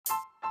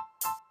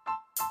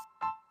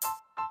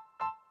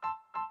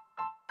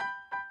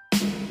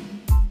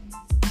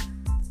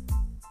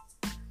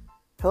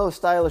Hello,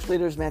 stylish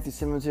leaders. Matthew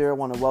Simmons here. I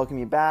want to welcome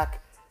you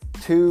back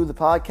to the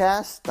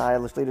podcast,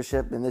 Stylish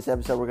Leadership. In this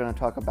episode, we're going to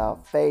talk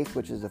about faith,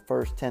 which is the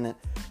first tenet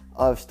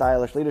of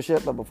stylish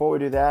leadership. But before we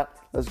do that,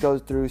 let's go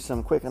through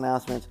some quick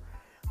announcements.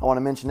 I want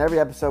to mention every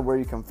episode where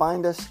you can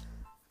find us.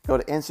 Go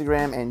to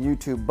Instagram and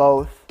YouTube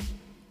both.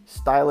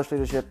 Stylish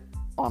Leadership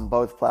on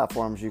both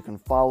platforms. You can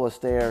follow us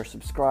there,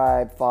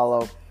 subscribe,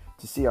 follow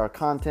to see our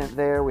content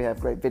there. We have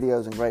great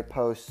videos and great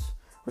posts,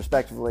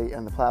 respectively,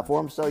 in the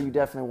platform. So you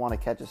definitely want to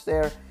catch us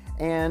there.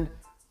 And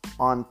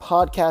on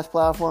podcast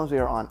platforms, we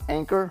are on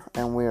Anchor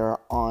and we are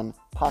on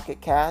Pocket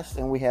Cast,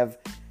 and we have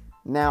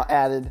now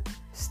added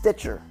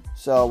Stitcher.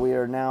 So we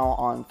are now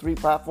on 3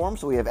 platforms.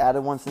 So we have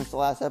added one since the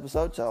last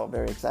episode. So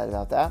very excited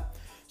about that.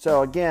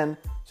 So again,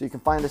 so you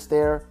can find us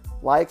there.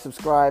 Like,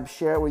 subscribe,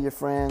 share it with your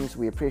friends.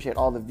 We appreciate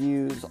all the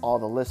views, all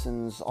the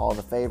listens, all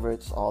the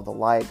favorites, all the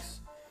likes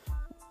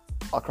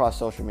across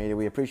social media.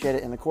 We appreciate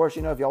it. And of course,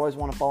 if you always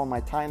want to follow my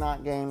tie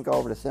knot game, go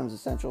over to Sims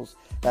Essentials.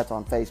 That's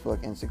on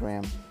Facebook,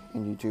 Instagram,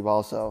 and YouTube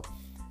also,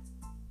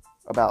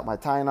 about my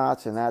tie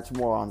knots, and that's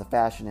more on the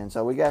fashion end.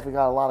 So we got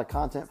a lot of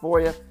content for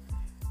you.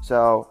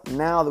 So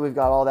now that we've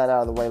got all that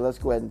out of the way, let's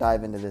go ahead and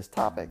dive into this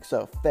topic.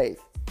 So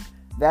faith,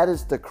 that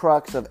is the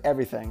crux of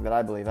everything that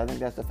I believe. I think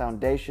that's the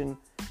foundation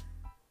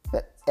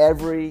that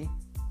every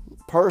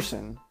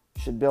person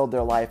should build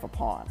their life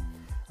upon.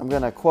 I'm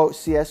going to quote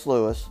C.S.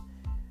 Lewis,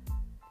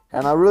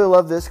 and I really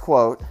love this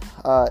quote.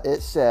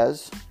 It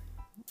says,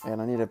 and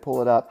I need to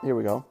pull it up. Here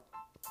we go.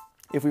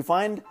 If we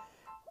find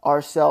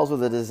ourselves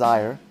with a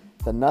desire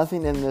that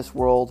nothing in this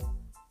world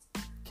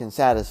can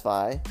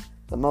satisfy,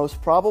 the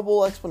most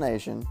probable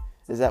explanation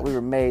is that we were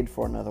made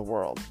for another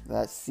world.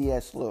 That's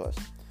C.S. Lewis.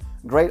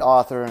 Great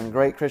author and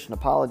great Christian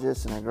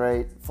apologist and a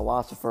great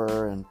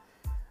philosopher and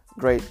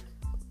great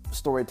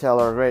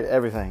storyteller, great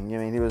everything.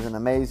 He was an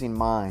amazing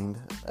mind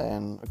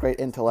and a great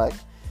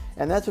intellect.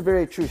 And that's a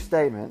very true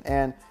statement.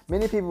 And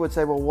many people would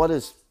say, well, what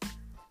does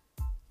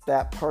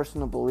that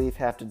personal belief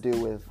have to do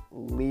with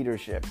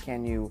leadership?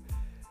 Can you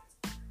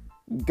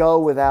go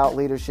without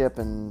leadership,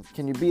 and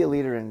can you be a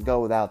leader and go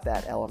without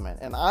that element?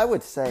 And I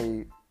would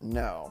say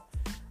no.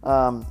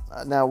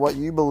 Now, what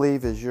you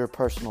believe is your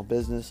personal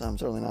business. I'm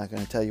certainly not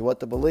going to tell you what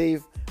to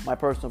believe. My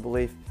personal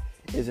belief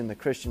is in the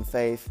Christian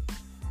faith.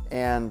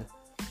 And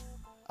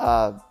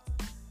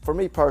for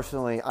me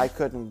personally, I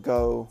couldn't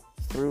go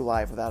through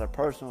life without a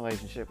personal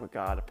relationship with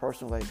God, a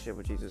personal relationship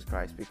with Jesus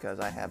Christ, because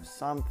I have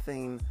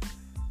something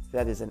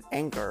that is an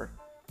anchor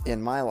in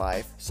my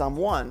life,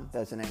 someone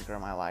that's an anchor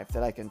in my life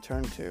that I can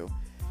turn to,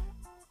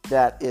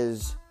 that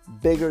is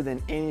bigger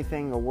than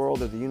anything the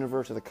world or the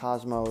universe or the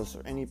cosmos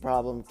or any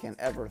problem can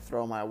ever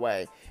throw my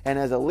way. And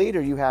as a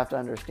leader, you have to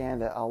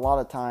understand that a lot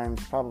of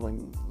times, probably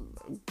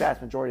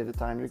vast majority of the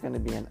time, you're going to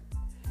be in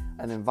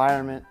an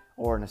environment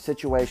or in a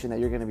situation that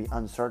you're going to be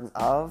uncertain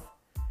of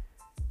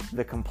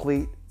the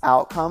complete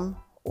outcome,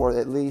 or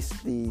at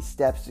least the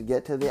steps to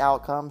get to the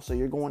outcome. So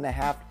you're going to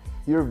have,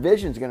 your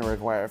vision is going to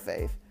require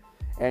faith,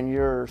 and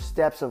your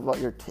steps of what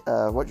you're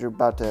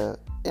about to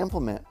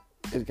implement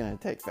is going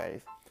to take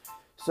faith.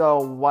 So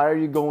why are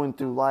you going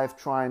through life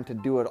trying to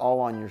do it all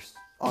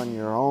on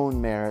your own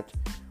merit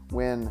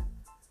when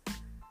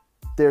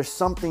there's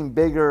something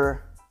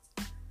bigger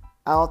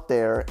out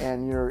there,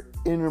 and your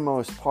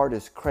innermost part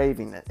is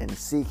craving it and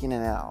seeking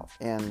it out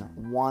and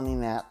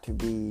wanting that to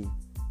be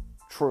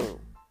true?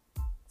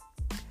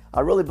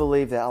 I really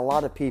believe that a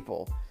lot of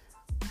people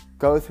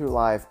go through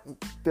life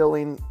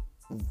filling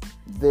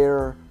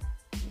their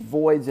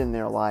voids in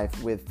their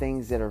life with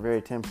things that are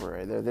very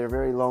temporary. They're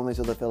very lonely,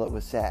 so they fill it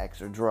with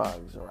sex or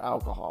drugs or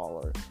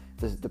alcohol or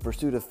the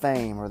pursuit of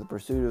fame or the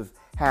pursuit of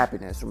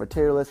happiness or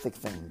materialistic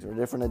things or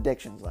different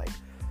addictions like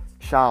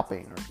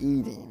shopping or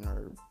eating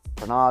or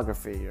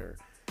pornography or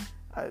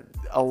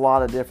a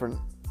lot of different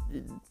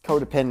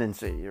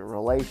codependency or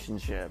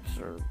relationships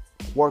or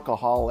being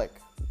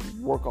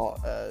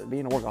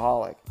a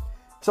workaholic.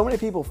 So many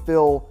people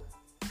fill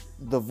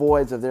the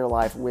voids of their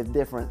life with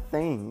different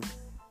things,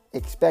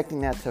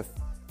 expecting that to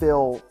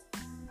fill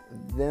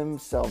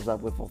themselves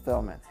up with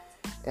fulfillment.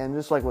 And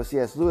just like what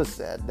C.S. Lewis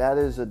said, that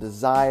is a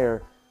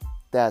desire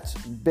that's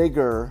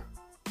bigger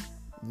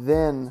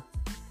than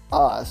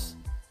us,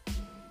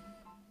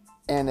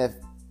 and it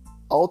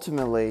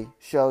ultimately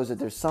shows that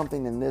there's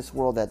something in this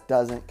world that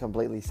doesn't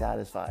completely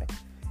satisfy.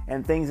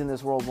 And things in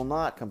this world will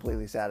not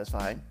completely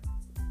satisfy.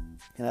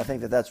 And I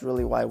think that that's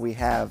really why we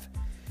have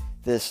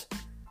this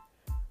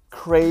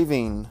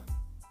craving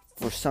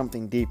for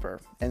something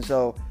deeper. And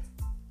so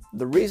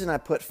the reason I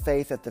put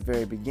faith at the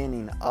very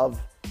beginning of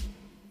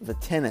the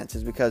tenets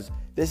is because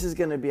this is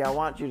going to be, I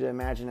want you to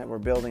imagine that we're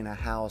building a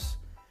house,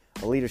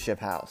 a leadership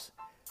house.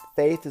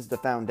 Faith is the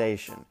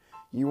foundation.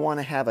 You want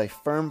to have a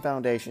firm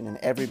foundation in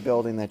every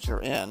building that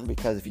you're in,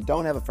 because if you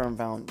don't have a firm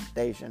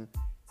foundation,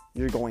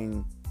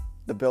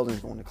 the building's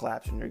going to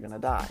collapse and you're going to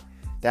die.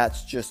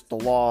 That's just the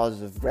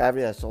laws of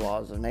gravity, that's the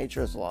laws of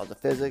nature, that's the laws of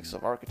physics,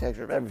 of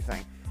architecture, of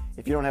everything.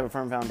 If you don't have a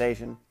firm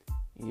foundation,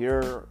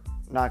 you're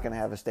not going to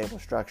have a stable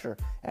structure,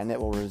 and it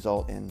will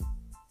result in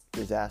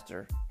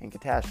disaster and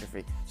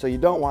catastrophe. So you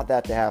don't want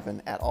that to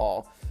happen at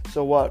all.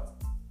 So what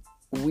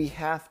we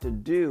have to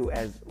do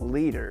as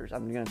leaders,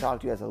 I'm going to talk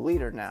to you as a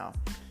leader now,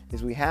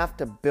 is we have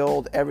to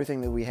build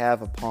everything that we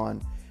have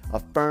upon a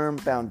firm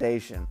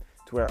foundation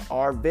to where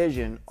our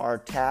vision, our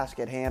task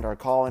at hand, our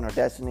calling, our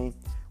destiny,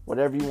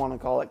 whatever you want to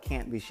call it,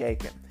 can't be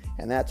shaken.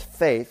 And that's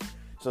faith.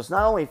 So it's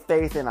not only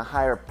faith in a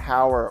higher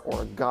power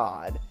or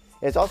God,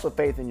 it's also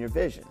faith in your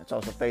vision. It's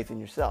also faith in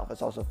yourself.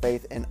 It's also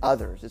faith in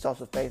others. It's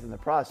also faith in the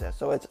process.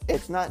 So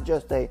it's not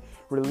just a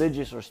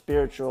religious or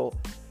spiritual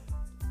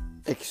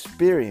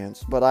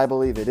experience, but I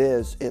believe it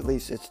is. At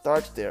least it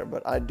starts there.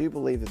 But I do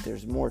believe that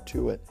there's more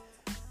to it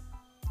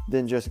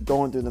than just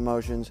going through the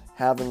motions,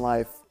 having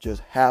life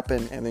just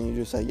happen, and then you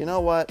just say, you know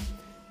what?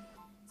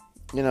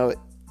 You know,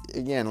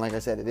 again, like I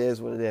said, it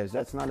is what it is.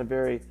 That's not a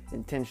very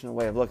intentional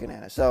way of looking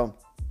at it. So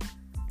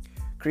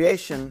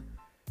creation,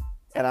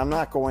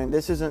 and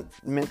this isn't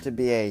meant to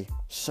be a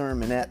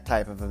sermonette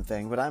type of a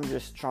thing, but I'm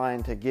just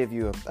trying to give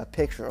you a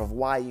picture of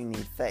why you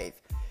need faith.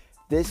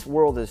 This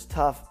world is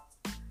tough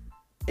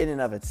in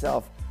and of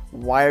itself.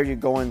 Why are you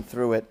going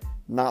through it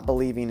not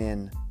believing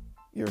in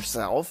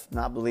yourself,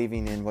 not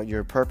believing in what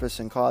your purpose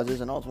and cause is,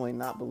 and ultimately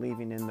not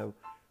believing in the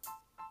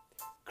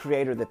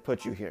creator that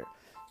put you here?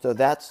 So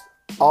that's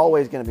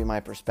always going to be my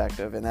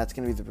perspective, and that's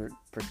going to be the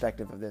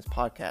perspective of this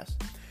podcast.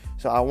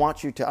 So I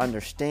want you to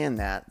understand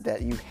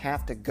that you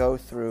have to go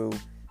through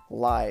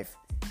life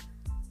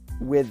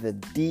with the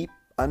deep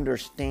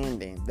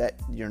understanding that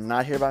you're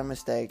not here by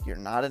mistake, you're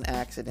not an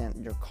accident,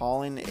 your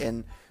calling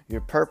and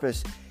your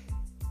purpose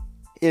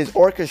is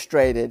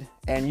orchestrated,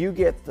 and you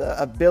get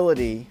the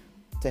ability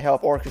to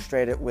help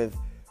orchestrate it with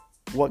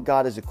what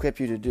God has equipped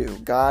you to do.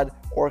 God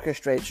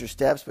orchestrates your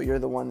steps, but you're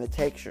the one that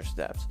takes your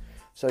steps.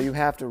 So you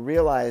have to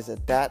realize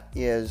that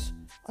is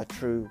a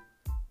true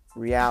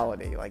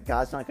reality. Like,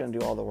 God's not going to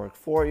do all the work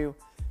for you,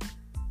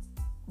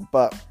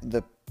 but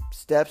the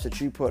steps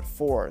that you put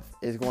forth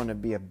is going to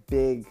be a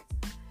big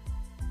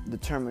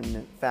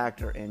determinant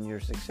factor in your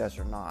success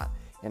or not.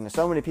 And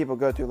so many people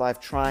go through life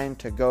trying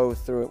to go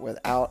through it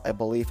without a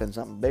belief in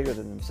something bigger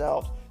than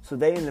themselves. So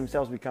they in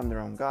themselves become their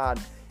own God.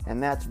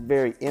 And that's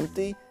very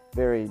empty,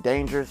 very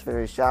dangerous,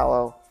 very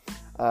shallow,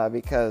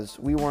 because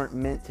we weren't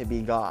meant to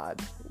be God.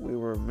 We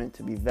were meant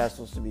to be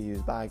vessels to be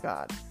used by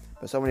God.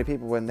 But so many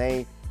people, when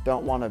they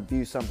don't want to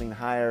view something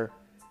higher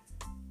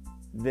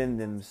than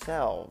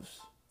themselves,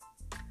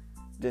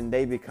 then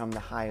they become the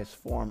highest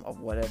form of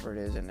whatever it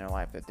is in their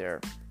life that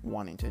they're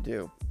wanting to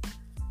do.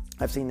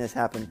 I've seen this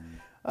happen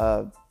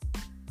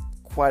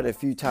quite a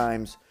few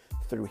times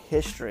through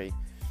history.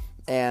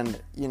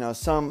 And, you know,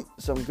 some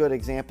good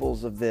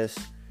examples of this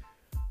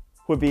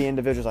would be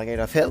individuals like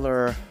Adolf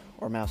Hitler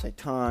or Mao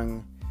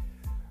Zedong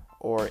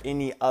or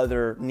any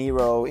other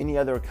Nero, any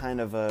other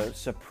kind of a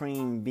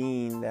supreme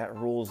being that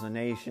rules a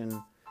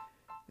nation.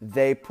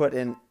 They put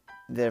in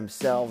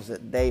themselves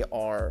that they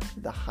are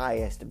the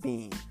highest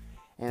being.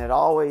 And it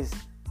always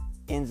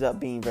ends up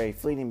being very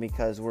fleeting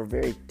because we're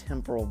very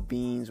temporal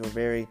beings. We're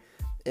very,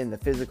 in the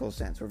physical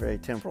sense, we're very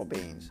temporal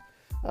beings.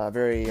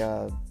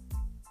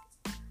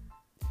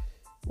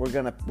 We're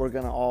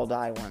gonna all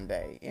die one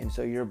day, and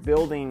so you're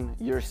building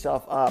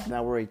yourself up.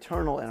 Now we're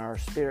eternal in our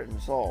spirit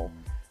and soul,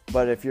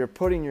 but if you're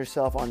putting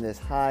yourself on this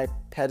high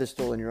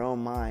pedestal in your own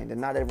mind, and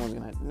not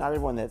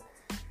everyone that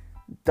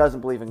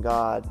doesn't believe in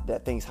God,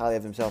 that thinks highly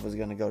of himself, is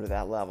going to go to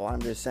that level.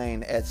 I'm just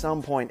saying, at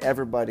some point,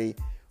 everybody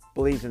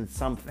believes in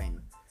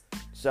something.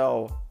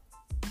 So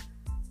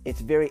it's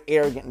very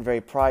arrogant and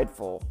very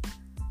prideful,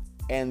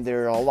 and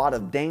there are a lot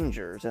of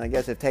dangers. And I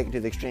guess if taken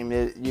to the extreme,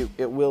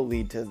 it will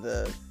lead to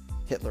the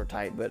Hitler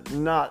type, but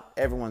not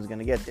everyone's going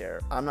to get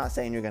there. I'm not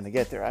saying you're going to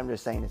get there. I'm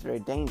just saying it's very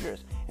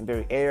dangerous and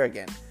very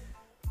arrogant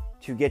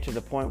to get to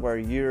the point where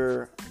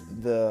you're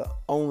the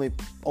only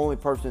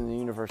person in the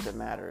universe that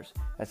matters.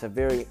 That's a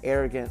very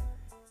arrogant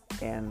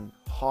and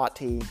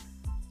haughty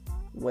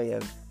way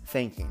of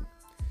thinking.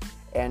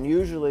 And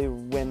usually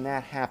when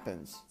that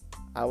happens,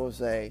 I will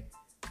say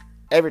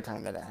every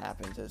time that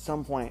happens, at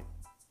some point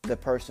the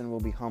person will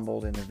be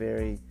humbled in a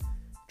very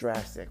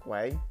drastic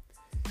way.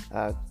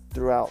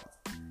 Throughout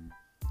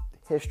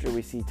history,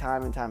 we see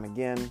time and time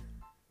again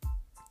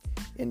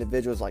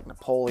individuals like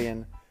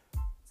Napoleon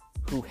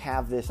who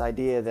have this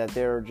idea that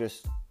they're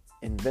just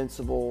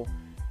invincible.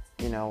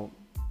 You know,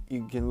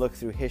 you can look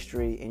through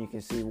history and you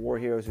can see war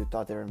heroes who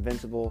thought they were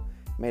invincible,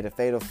 made a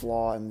fatal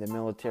flaw in the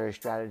military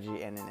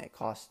strategy, and then it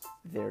cost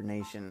their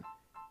nation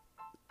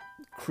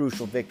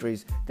crucial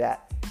victories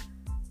that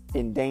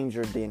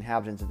endangered the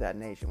inhabitants of that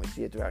nation. We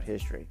see it throughout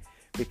history.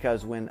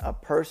 Because when a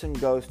person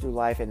goes through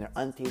life and they're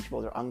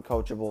unteachable, they're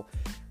uncoachable,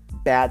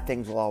 bad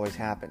things will always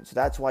happen. So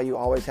that's why you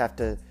always have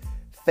to,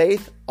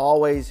 faith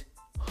always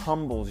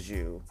humbles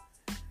you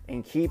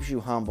and keeps you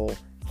humble,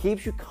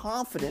 keeps you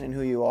confident in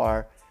who you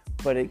are,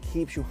 but it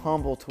keeps you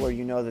humble to where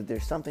you know that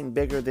there's something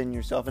bigger than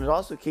yourself. And it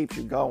also keeps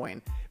you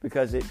going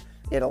because it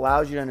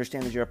allows you to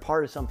understand that you're a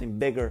part of something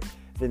bigger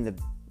than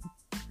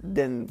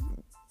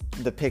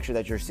the picture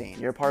that you're seeing.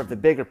 You're a part of the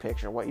bigger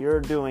picture. What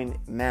you're doing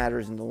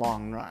matters in the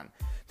long run.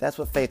 That's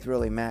what faith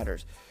really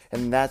matters.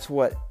 And that's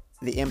what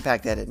the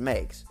impact that it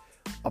makes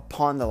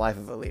upon the life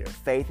of a leader.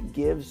 Faith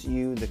gives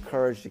you the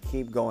courage to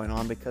keep going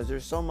on because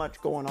there's so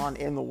much going on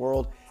in the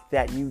world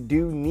that you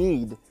do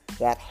need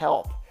that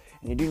help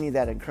and you do need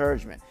that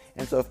encouragement.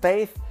 And so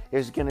faith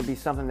is going to be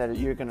something that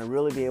you're going to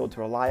really be able to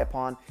rely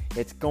upon.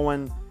 It's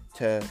going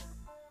to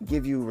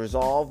give you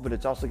resolve, but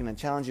it's also going to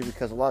challenge you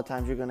because a lot of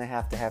times you're going to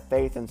have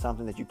faith in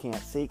something that you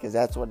can't see, because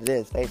that's what it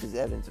is. Faith is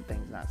evidence of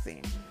things not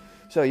seen.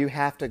 So you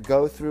have to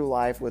go through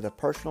life with a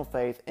personal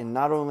faith in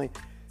not only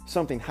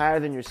something higher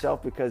than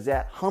yourself, because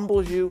that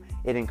humbles you.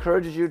 It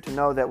encourages you to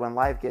know that when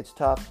life gets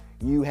tough,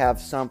 you have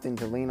something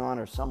to lean on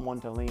or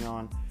someone to lean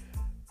on.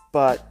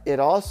 But it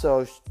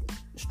also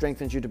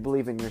strengthens you to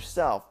believe in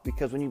yourself,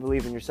 because when you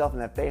believe in yourself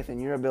and have faith in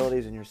your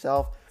abilities and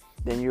yourself,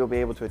 then you'll be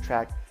able to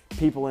attract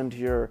people into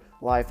your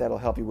life that'll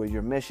help you with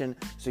your mission.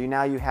 So you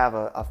have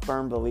a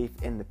firm belief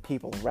in the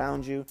people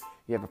around you.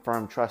 You have a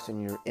firm trust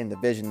in the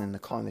vision and the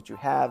calling that you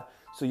have.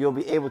 So you'll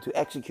be able to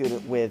execute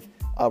it with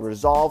a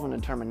resolve and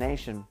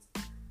determination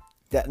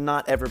that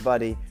not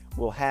everybody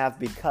will have,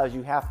 because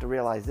you have to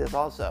realize this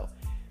also.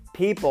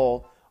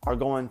 People are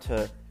going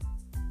to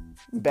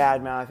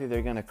badmouth you.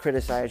 They're going to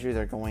criticize you.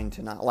 They're going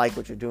to not like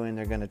what you're doing.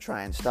 They're going to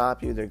try and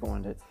stop you. They're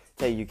going to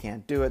tell you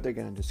can't do it. They're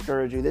going to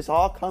discourage you. This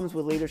all comes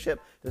with leadership.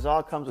 This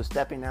all comes with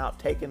stepping out,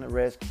 taking a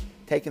risk,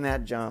 taking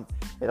that jump.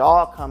 It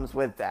all comes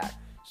with that.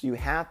 So you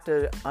have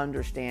to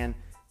understand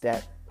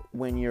that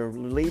when you're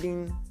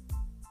leading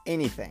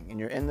anything and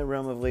you're in the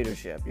realm of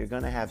leadership, you're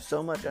going to have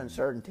so much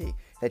uncertainty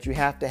that you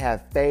have to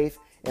have faith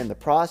in the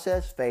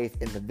process,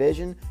 faith in the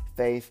vision,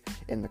 faith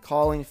in the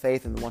calling,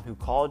 faith in the one who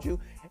called you,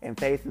 and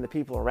faith in the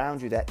people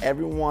around you, that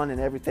everyone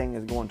and everything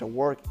is going to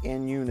work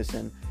in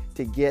unison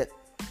to get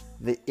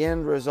the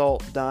end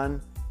result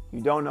done.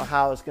 You don't know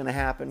how it's going to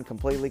happen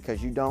completely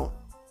because you don't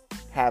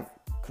have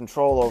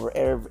control over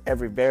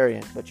every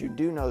variant, but you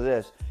do know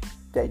this,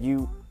 that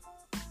you,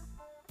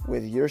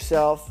 with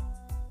yourself,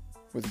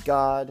 with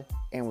God,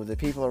 and with the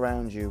people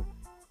around you,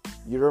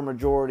 you're a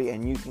majority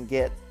and you can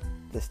get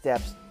the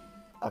steps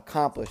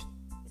accomplished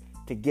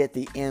to get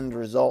the end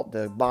result,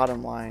 the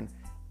bottom line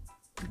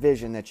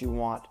vision that you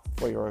want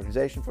for your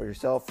organization, for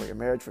yourself, for your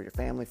marriage, for your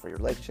family, for your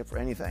relationship, for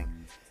anything.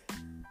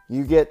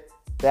 You get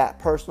that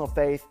personal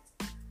faith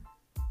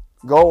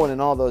going in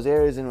all those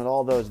areas and with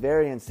all those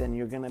variants, then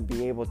you're going to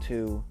be able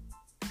to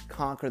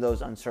conquer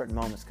those uncertain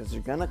moments, because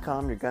they're going to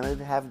come. You're going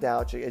to have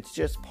doubts. It's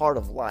just part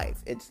of life.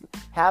 It's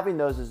having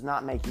those does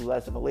not make you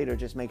less of a leader. It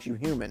just makes you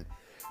human.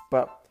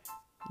 But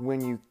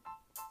when you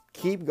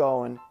keep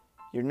going,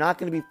 you're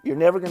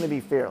never going to be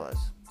fearless.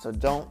 So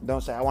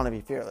don't say I want to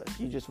be fearless.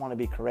 You just want to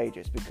be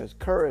courageous, because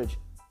courage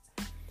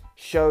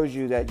shows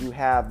you that you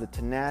have the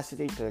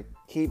tenacity to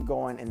keep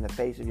going in the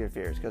face of your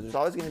fears, because there's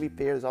always going to be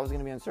fear, there's always going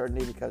to be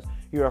uncertainty, because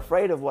you're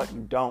afraid of what you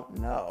don't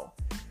know.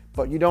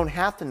 But you don't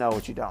have to know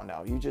what you don't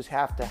know. You just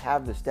have to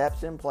have the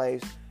steps in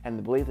place and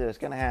the belief that it's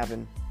going to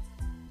happen,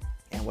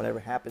 and whatever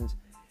happens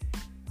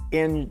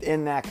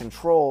in that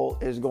control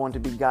is going to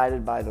be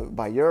guided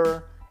by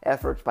your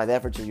efforts, by the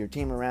efforts of your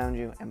team around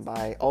you, and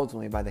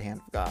ultimately by the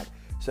hand of God.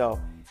 So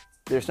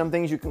there's some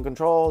things you can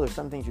control, there's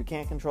some things you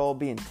can't control.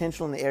 Be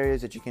intentional in the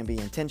areas that you can be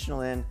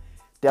intentional in.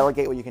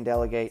 Delegate what you can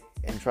delegate,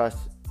 and trust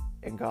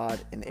in God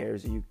in the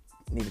areas that you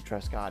need to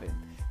trust God in.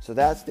 So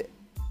that's the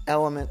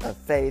element of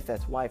faith.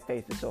 That's why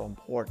faith is so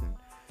important.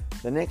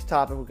 The next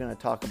topic we're going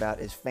to talk about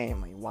is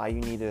family. Why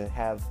you need to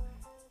have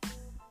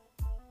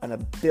an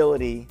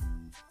ability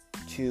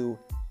to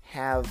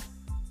have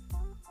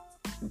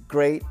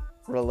great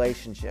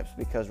relationships,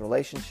 because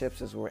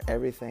relationships is where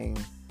everything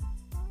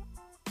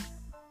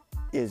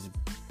is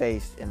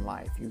based in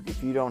life.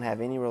 If you don't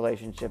have any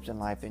relationships in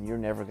life, then you're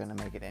never going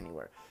to make it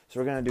anywhere. So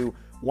we're going to do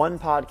one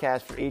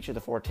podcast for each of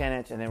the 4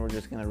 tenets, and then we're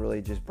just going to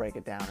really just break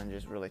it down and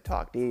just really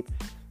talk deep.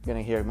 You're going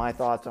to hear my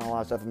thoughts on a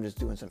lot of stuff. I'm just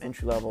doing some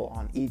entry level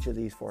on each of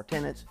these 4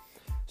 tenets.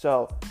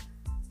 So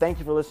thank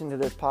you for listening to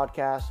this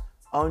podcast.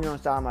 Own your own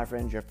style, my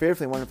friends. You're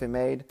fearfully, wonderfully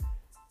made.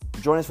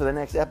 Join us for the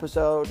next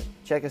episode.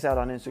 Check us out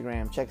on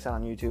Instagram. Check us out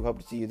on YouTube. Hope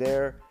to see you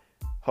there.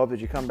 Hope that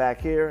you come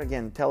back here.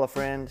 Again, tell a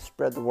friend.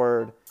 Spread the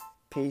word.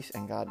 Peace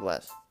and God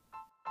bless.